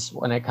 90s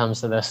when it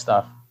comes to this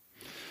stuff.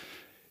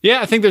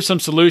 Yeah, I think there's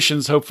some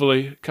solutions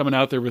hopefully coming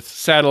out there with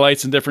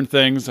satellites and different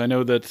things. I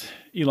know that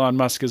Elon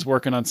Musk is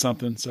working on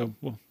something, so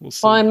we'll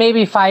see. Well, and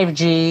maybe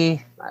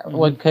 5G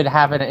could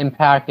have an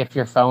impact if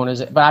your phone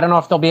is, but I don't know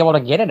if they'll be able to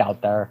get it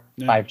out there.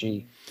 Yeah.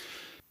 5G.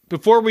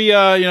 Before we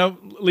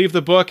leave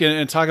the book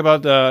and talk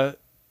about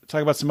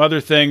some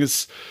other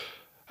things,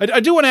 I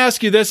do want to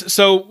ask you this.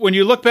 So when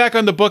you look back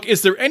on the book,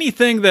 is there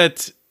anything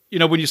that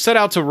when you set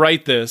out to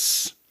write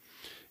this,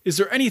 is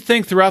there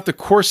anything throughout the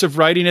course of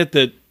writing it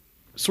that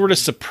sort of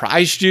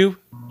surprised you,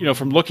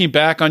 from looking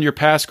back on your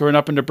past growing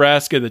up in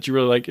Nebraska, that you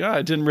were like,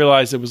 I didn't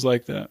realize it was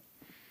like that?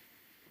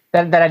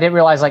 That I didn't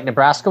realize like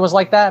Nebraska was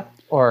like that?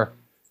 Or?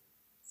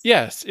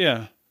 Yes.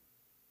 Yeah.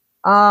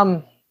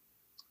 I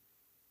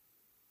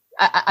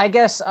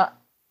guess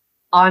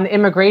on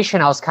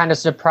immigration, I was kind of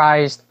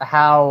surprised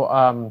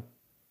how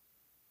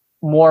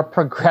more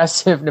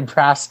progressive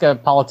Nebraska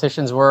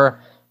politicians were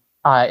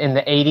in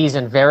the 80s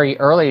and very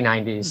early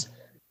 90s.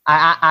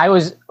 I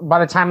was, by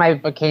the time I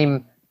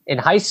became in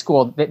high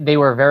school, they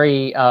were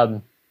very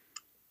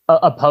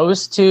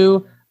opposed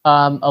to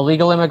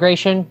illegal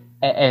immigration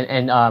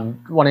and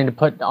wanting to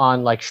put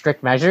on like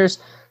strict measures,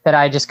 that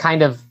I just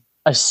kind of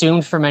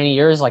assumed for many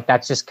years, like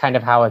that's just kind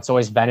of how it's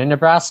always been in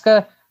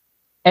Nebraska.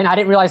 And I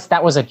didn't realize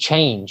that was a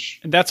change.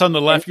 And that's on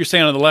the left. You're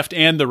saying on the left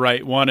and the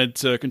right wanted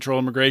to control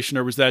immigration,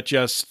 or was that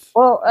just?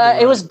 Well,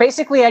 it was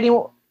basically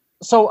anyone.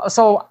 So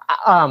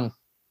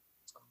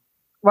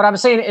what I'm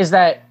saying is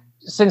that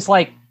since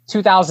like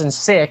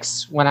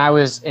 2006, when I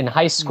was in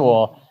high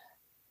school,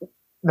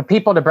 the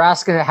people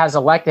Nebraska has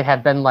elected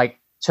have been like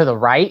to the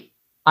right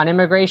on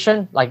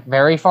immigration, like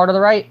very far to the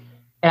right.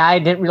 And I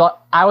didn't realize,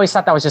 I always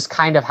thought that was just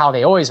kind of how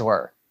they always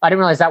were. I didn't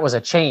realize that was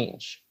a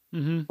change.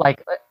 Mm-hmm.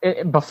 Like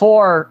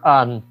before,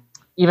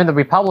 even the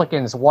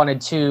Republicans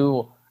wanted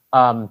to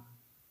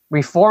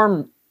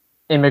reform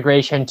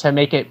immigration to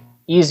make it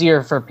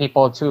easier for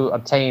people to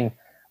obtain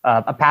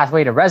a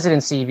pathway to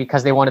residency,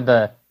 because they wanted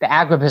the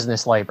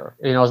agribusiness labor.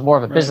 You know, it was more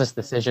of a business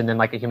decision than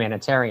like a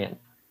humanitarian.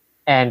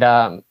 And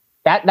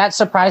that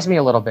surprised me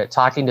a little bit,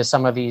 talking to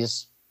some of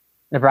these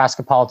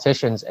Nebraska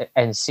politicians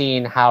and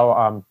seeing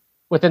how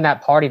within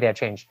that party they have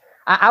changed.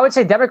 I would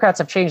say Democrats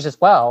have changed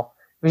as well.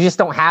 We just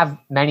don't have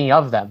many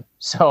of them.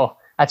 So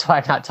that's why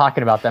I'm not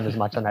talking about them as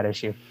much on that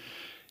issue.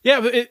 Yeah,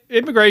 but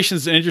immigration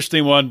is an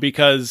interesting one,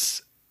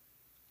 because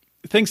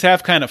things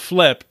have kind of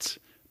flipped.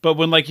 But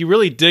when like you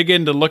really dig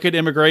in to look at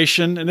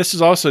immigration, and this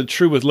is also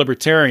true with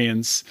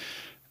libertarians,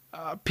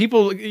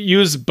 people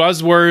use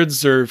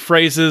buzzwords or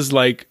phrases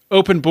like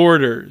open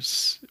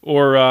borders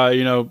or,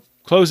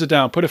 close it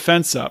down, put a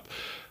fence up.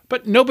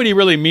 But nobody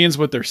really means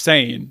what they're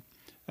saying.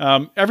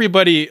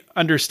 Everybody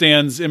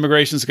understands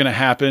immigration is going to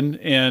happen,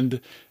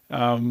 and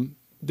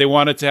they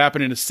want it to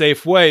happen in a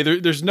safe way.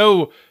 There's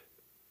no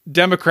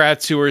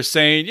Democrats who are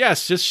saying,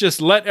 yes,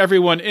 just let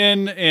everyone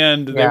in,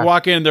 and they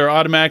walk in, they're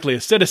automatically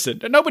a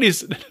citizen. Nobody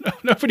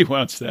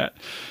wants that.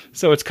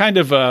 So it's kind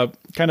of a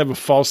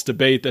false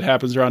debate that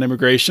happens around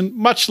immigration,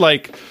 much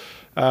like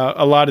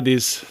a lot of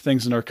these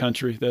things in our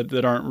country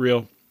that aren't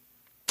real.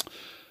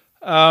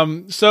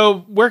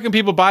 So where can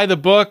people buy the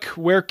book?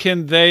 Where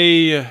can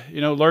they,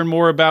 learn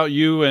more about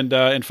you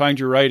and find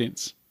your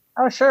writings?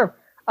 Oh, sure.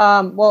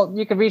 Well,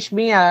 you can reach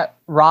me at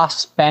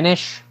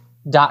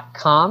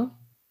rossbenish.com.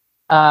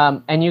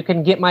 And you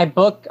can get my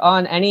book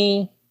on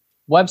any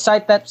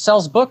website that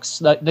sells books.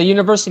 The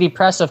University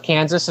Press of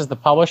Kansas is the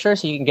publisher,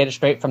 so you can get it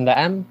straight from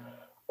them,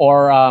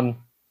 or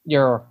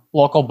your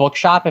local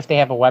bookshop if they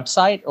have a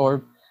website,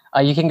 or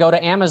you can go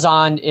to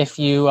Amazon if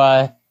you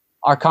are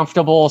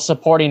comfortable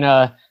supporting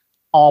a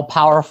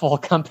all-powerful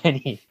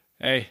company.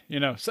 Hey,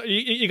 so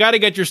you got to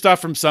get your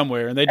stuff from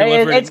somewhere, and they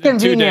deliver it in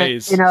 2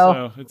 days.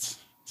 So it's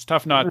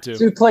tough not to.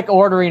 2-click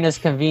ordering is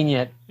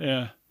convenient.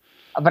 Yeah.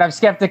 But I'm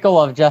skeptical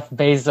of Jeff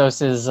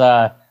Bezos's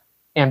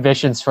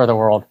ambitions for the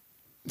world.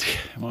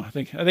 Well, I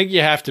think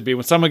you have to be.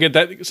 When someone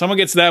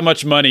gets that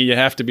much money, you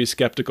have to be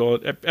skeptical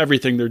of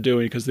everything they're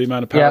doing, because of the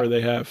amount of power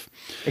they have.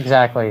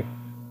 Exactly.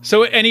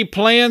 So, any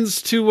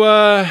plans to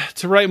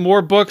write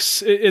more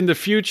books in the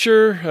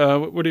future?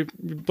 What are you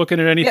looking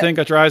at? Anything?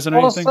 Got your eyes on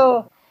anything?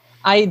 So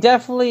I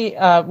definitely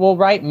will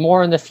write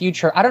more in the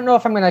future. I don't know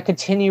if I'm going to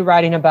continue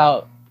writing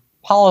about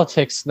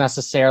politics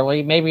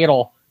necessarily. Maybe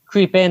it'll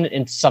creep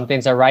into some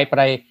things I write, but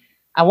I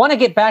want to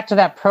get back to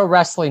that pro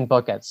wrestling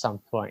book at some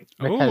point,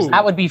 because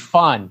that would be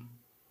fun.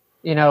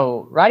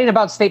 Writing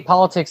about state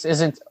politics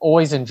isn't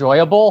always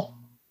enjoyable,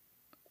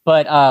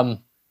 but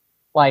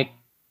like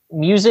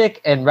music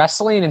and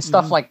wrestling and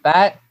stuff like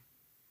that,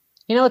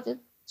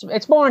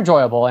 it's more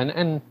enjoyable,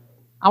 and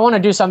I want to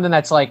do something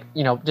that's like,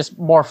 just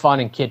more fun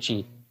and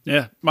kitschy.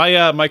 Yeah,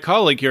 my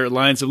colleague here at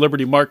Lions of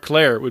Liberty, Mark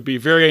Clare, would be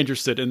very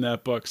interested in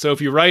that book. So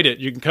if you write it,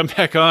 you can come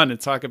back on and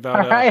talk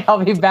about. All right,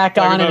 I'll be back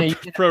on in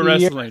pro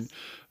wrestling.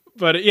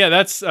 But yeah,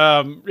 that's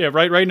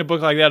writing a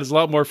book like that is a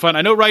lot more fun.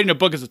 I know writing a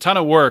book is a ton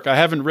of work. I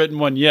haven't written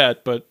one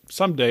yet, but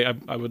someday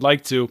I would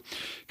like to.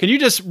 Can you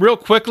just real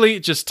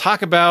quickly just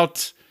talk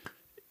about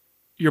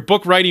your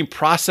book writing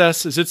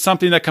process? Is it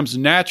something that comes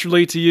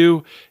naturally to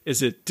you?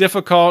 Is it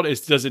difficult?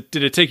 Did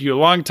it take you a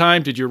long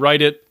time? Did you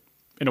write it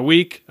in a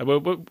week?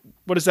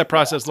 What does that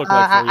process look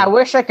like for you? I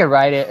wish I could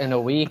write it in a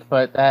week,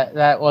 but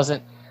that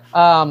wasn't.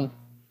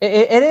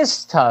 It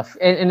is tough,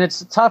 and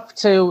it's tough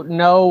to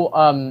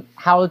know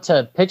how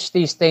to pitch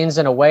these things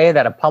in a way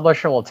that a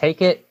publisher will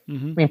take it.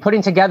 Mm-hmm. I mean,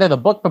 putting together the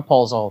book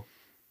proposal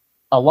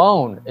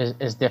alone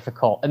is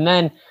difficult, and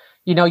then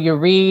you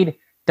read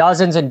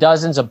dozens and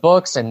dozens of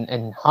books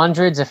and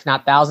hundreds, if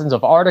not thousands,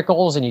 of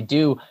articles, and you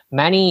do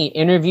many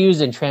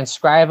interviews and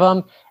transcribe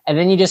them, and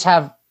then you just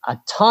have a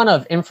ton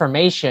of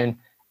information.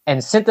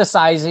 And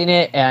synthesizing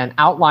it and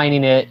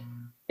outlining it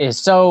is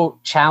so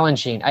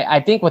challenging.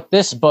 I think with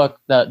this book,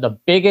 the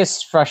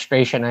biggest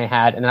frustration I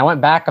had, and I went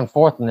back and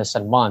forth on this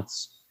in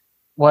months,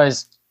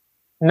 was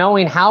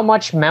knowing how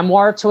much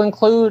memoir to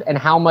include and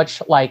how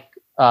much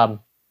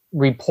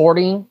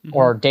reporting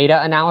or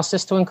data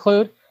analysis to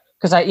include.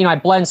 Because I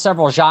blend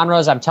several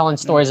genres. I'm telling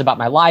stories about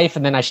my life,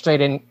 and then I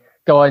straight in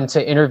go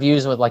into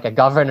interviews with like a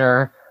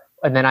governor,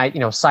 and then I,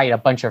 cite a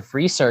bunch of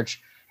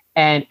research.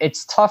 And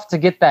it's tough to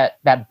get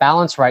that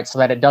balance right so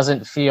that it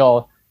doesn't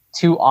feel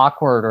too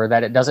awkward, or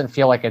that it doesn't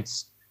feel like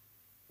it's,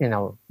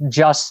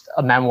 just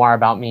a memoir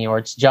about me, or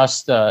it's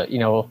just,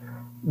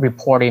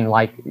 reporting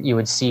like you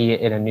would see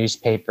in a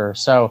newspaper.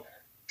 So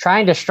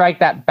trying to strike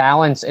that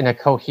balance in a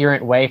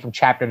coherent way from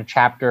chapter to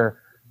chapter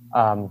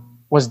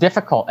was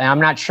difficult. And I'm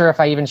not sure if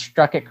I even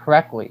struck it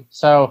correctly.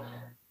 So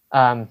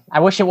I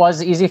wish it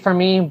was easy for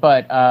me,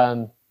 but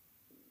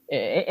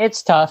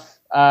it's tough.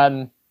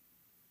 I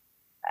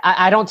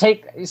don't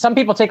some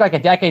people take like a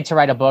decade to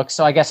write a book,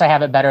 so I guess I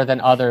have it better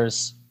than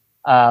others.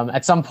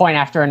 At some point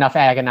after enough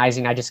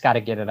agonizing, I just got to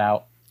get it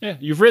out. Yeah,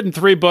 you've written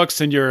 3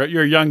 books, and you're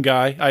a young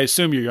guy. I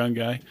assume you're a young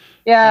guy.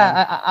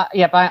 Yeah,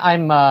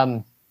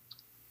 I'm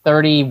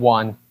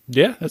 31.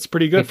 Yeah, that's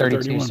pretty good for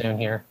 32 31. soon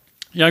here.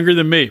 Younger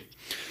than me.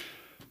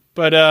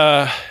 But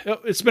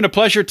it's been a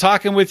pleasure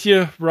talking with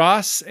you,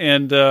 Ross.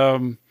 And, I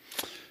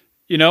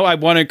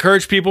want to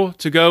encourage people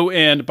to go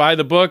and buy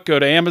the book. Go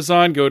to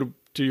Amazon, go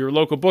to your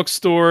local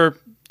bookstore,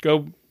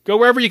 go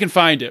wherever you can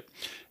find it.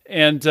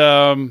 And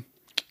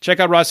check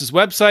out Ross's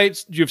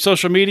website. Do you have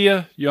social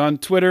media? You on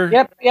Twitter?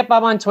 Yep.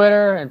 I'm on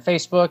Twitter and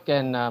Facebook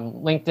and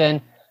LinkedIn.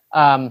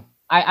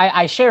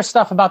 I share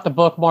stuff about the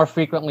book more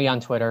frequently on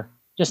Twitter,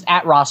 just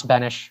at Ross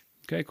Benesch.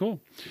 Okay, cool.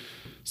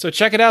 So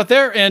check it out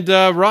there. And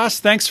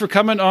Ross, thanks for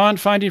coming on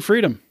Finding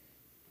Freedom.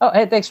 Oh,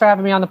 hey, thanks for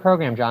having me on the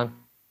program, John.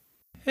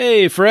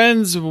 Hey,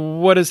 friends,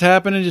 what is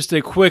happening? Just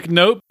a quick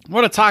note. I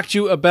want to talk to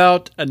you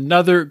about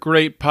another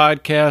great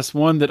podcast,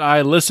 one that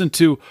I listen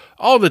to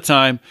all the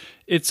time.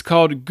 It's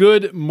called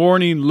Good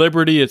Morning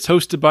Liberty. It's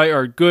hosted by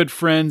our good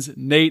friends,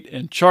 Nate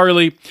and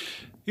Charlie.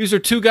 These are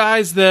 2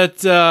 guys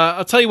that,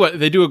 I'll tell you what,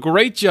 they do a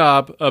great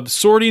job of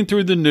sorting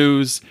through the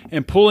news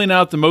and pulling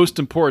out the most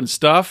important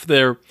stuff.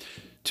 They're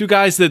 2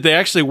 guys that they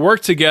actually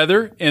work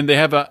together, and they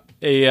have a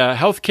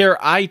healthcare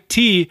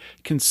IT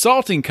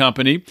consulting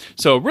company.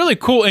 So really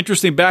cool,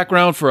 interesting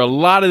background for a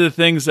lot of the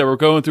things that we're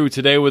going through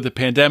today with the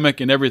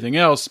pandemic and everything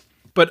else.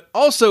 But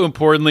also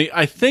importantly,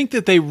 I think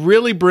that they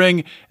really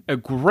bring a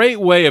great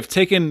way of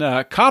taking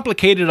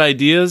complicated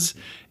ideas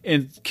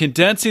and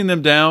condensing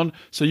them down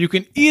so you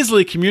can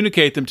easily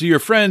communicate them to your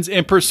friends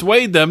and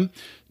persuade them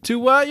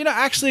to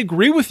actually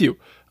agree with you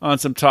on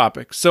some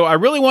topics. So I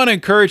really want to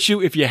encourage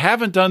you, if you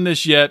haven't done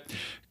this yet,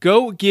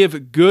 go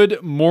give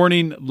Good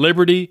Morning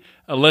Liberty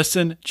a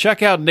listen.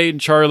 Check out Nate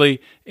and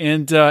Charlie,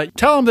 and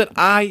tell them that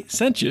I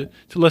sent you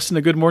to listen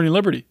to Good Morning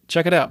Liberty.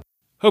 Check it out.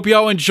 Hope you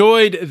all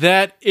enjoyed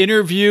that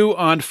interview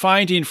on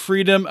Finding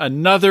Freedom.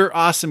 Another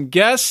awesome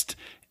guest.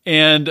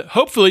 And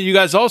hopefully you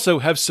guys also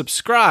have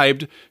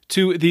subscribed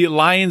to the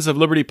Lions of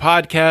Liberty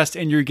podcast,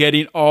 and you're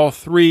getting all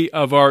 3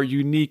 of our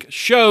unique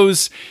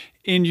shows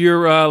in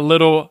your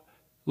little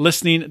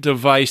listening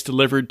device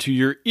delivered to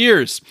your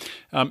ears.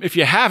 If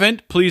you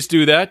haven't, please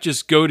do that.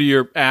 Just go to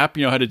your app,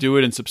 you know how to do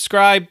it, and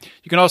subscribe.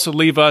 You can also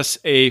leave us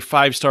a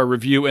 5-star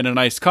review and a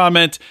nice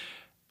comment.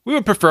 We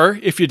would prefer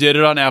if you did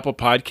it on Apple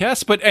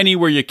Podcasts, but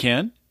anywhere you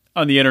can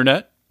on the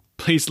internet,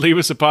 please leave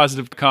us a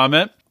positive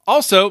comment.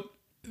 Also,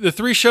 the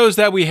 3 shows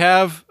that we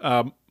have,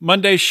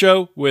 Monday's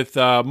show with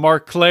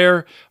Mark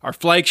Claire, our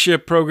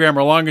flagship program,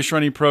 our longest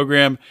running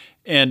program,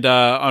 and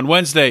on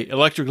Wednesday,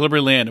 Electric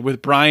Liberty Land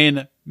with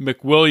Brian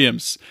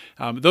McWilliams.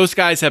 Those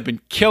guys have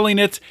been killing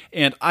it,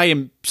 and I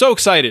am so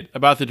excited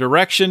about the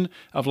direction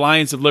of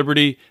Lions of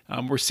Liberty.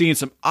 We're seeing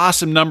some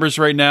awesome numbers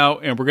right now,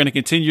 and we're going to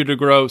continue to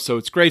grow, so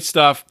it's great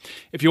stuff.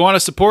 If you want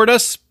to support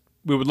us,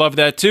 we would love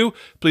that too.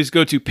 Please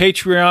go to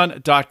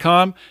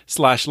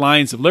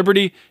patreon.com/Lions of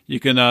Liberty. You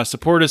can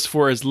support us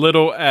for as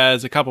little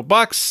as a couple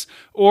bucks,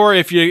 or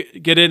if you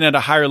get in at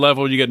a higher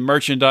level, you get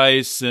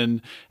merchandise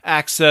and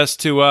access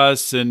to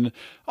us, and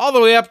all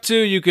the way up to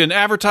you can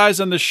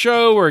advertise on the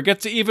show or get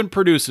to even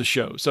produce a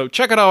show. So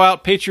check it all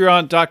out,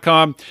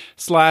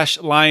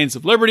 patreon.com/Lions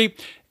of Liberty.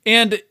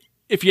 And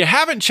if you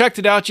haven't checked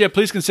it out yet,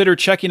 please consider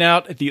checking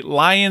out the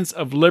Lions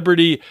of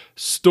Liberty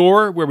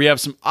store, where we have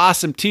some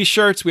awesome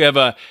t-shirts. We have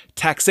a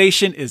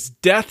Taxation is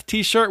Death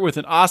t-shirt with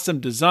an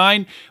awesome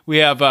design. We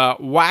have a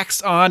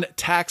Wax On,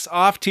 Tax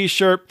Off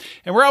t-shirt.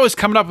 And we're always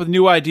coming up with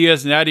new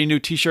ideas and adding new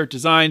t-shirt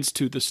designs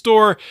to the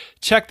store.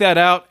 Check that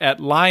out at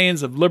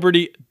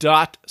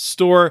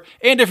lionsofliberty.store.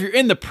 And if you're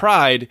in the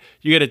Pride,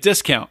 you get a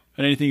discount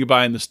on anything you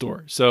buy in the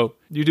store. So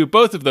you do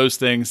both of those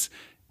things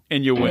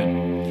and you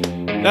win.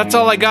 That's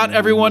all I got,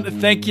 everyone.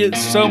 Thank you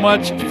so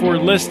much for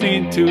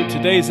listening to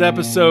today's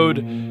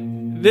episode.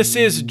 This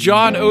is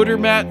John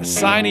Odermatt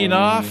signing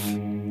off.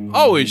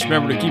 Always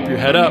remember to keep your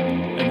head up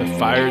and the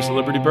fires of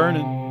liberty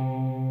burning.